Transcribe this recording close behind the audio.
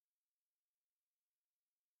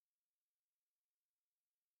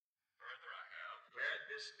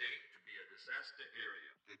this state to be a disaster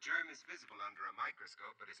area. The germ is visible under a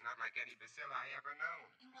microscope, but it's not like any bacilli ever known.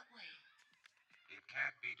 In what way? It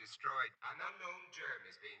can't be destroyed. An unknown germ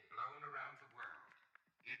is being blown around the world.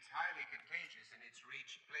 It's highly contagious and it's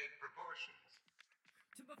reached plague proportions.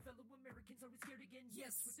 To my fellow Americans, are we scared again?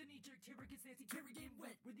 Yes, with the knee-jerk terror gets Nancy Kerrigan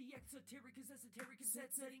wet. Where the exoteric is esoteric and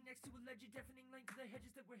set, setting next to alleged deafening length of the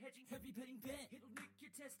hedges that we're hedging. Heavy petting bet, it'll nick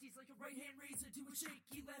your testes like a right-hand razor to a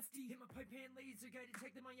shaky lefty. Hit my pipe hand laser guy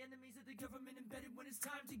detecting my enemies of the government embedded when it's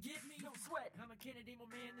time to get me. No sweat, I'm a candidate,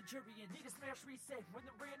 my man, the Churian. Need a smash reset when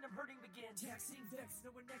the random hurting begins. Taxing vex,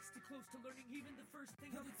 nowhere next to close to learning even the first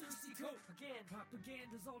thing of a thirsty coat. Again,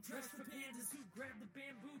 propaganda's all trash for pandas who grab the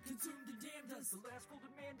bamboo, consumed and damned us. The last full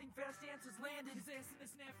demanding fast answers landed his ass in the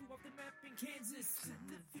snafu off the map in Kansas. In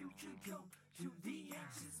the future, go to the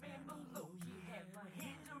ashes, man below. You had my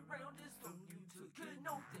hand around his throat. You took a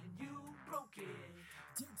note, then you broke it.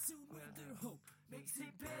 Dead soon with their hope makes it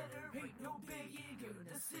better. Ain't no begging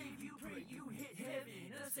gonna save you. Pray you hit heaven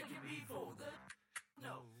a second before the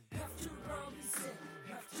no. After all is said,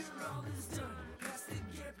 after all is done, past the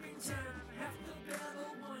gap in time, half the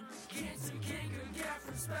battle won. Cancer, Canker,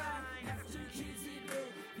 Gaffer, spy. After kids in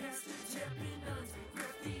bed, past the tappin, nuns,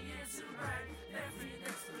 grab the answer right. Laughing,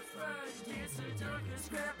 that's the fun. Dancer, Danke,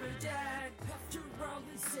 scrap or die. After all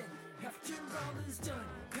is said, after all is done,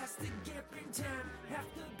 past the gap in time, half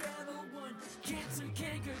the battle won. Cancer,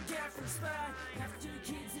 Canker, Gaffer, spy. After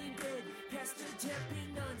kids in bed, past the tappin,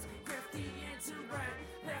 nuns, grab the answer right.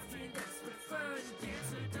 Laughing, that's the fun.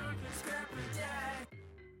 Dancer, Danke, scrap or die.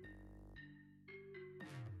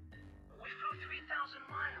 We flew 3,000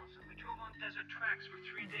 miles and we drove on desert tracks for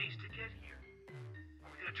 3 days to get here. Are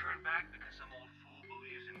we gonna turn back because some old fool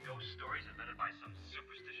believes in ghost stories invented by some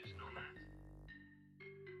superstitious nomads?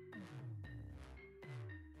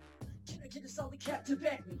 Can I get a solid cap to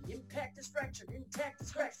back me? Impact is fractured, intact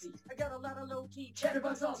is cracksy. I got a lot of low-key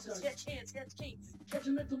chatterbox allstars. Sketch hands, sketch kings. Catch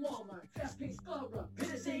 'em at the Wal Mart. Fast-paced Balrog. Pit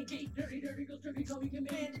is Zangief. Dirty goes drippy, call me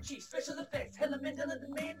Commander-Chief. Special effects, hella Mandela, the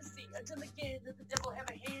man to see. Until again, let the devil have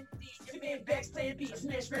a hand to thee. Your man backs plan B.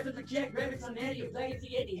 Smash rabbit like jackrabbits on Natty.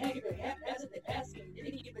 Legacy anti-haggard, haphazard, they pass me.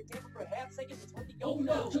 Didn't he give a damn for half second? It's 20. Oh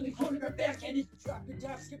no, till the corner got backhanded. Drop the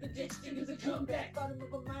dive, skip a ditch, fingers a comeback. Bottom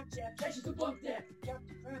of a mind jab, catches a bump that. Count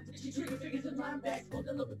the crime, she trigger figures and linebacks. Hold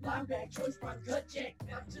a little bit blind back, choice spots, cut jack.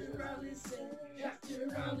 After all is said,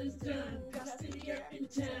 after all is done, past the gap in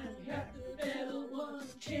time, half the battle won.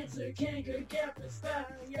 Cancer, Canker, Gaffer, spy.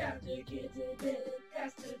 After kids in bed,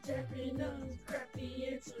 past the tapping nuns, crack the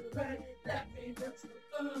answer right. Laughing, that's the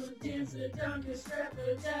fun. Dancer, Danke, scrap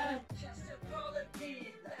or die. Just a ball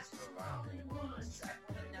again, last for all in one. Track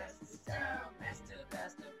the nasty style, master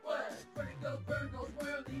what? Vertigo, Virgo's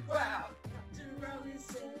Whirly Wild. After all is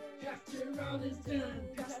said, after all is done,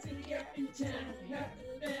 past the gap in time, half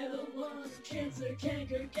the battle won. Cancer,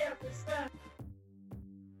 Canker, Gaffer, spy.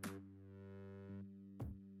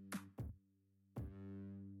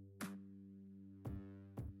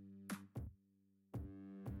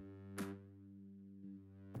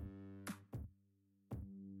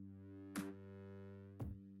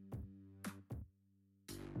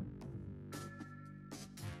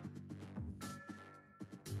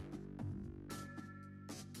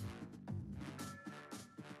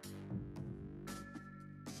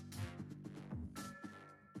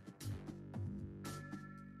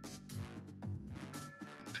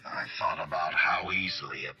 I thought about how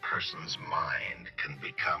easily a person's mind can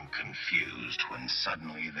become confused when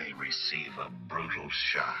suddenly they receive a brutal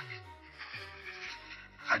shock.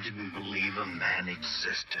 I didn't believe a man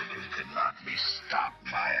existed who could not be stopped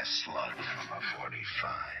by a slug from a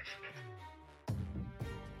 .45.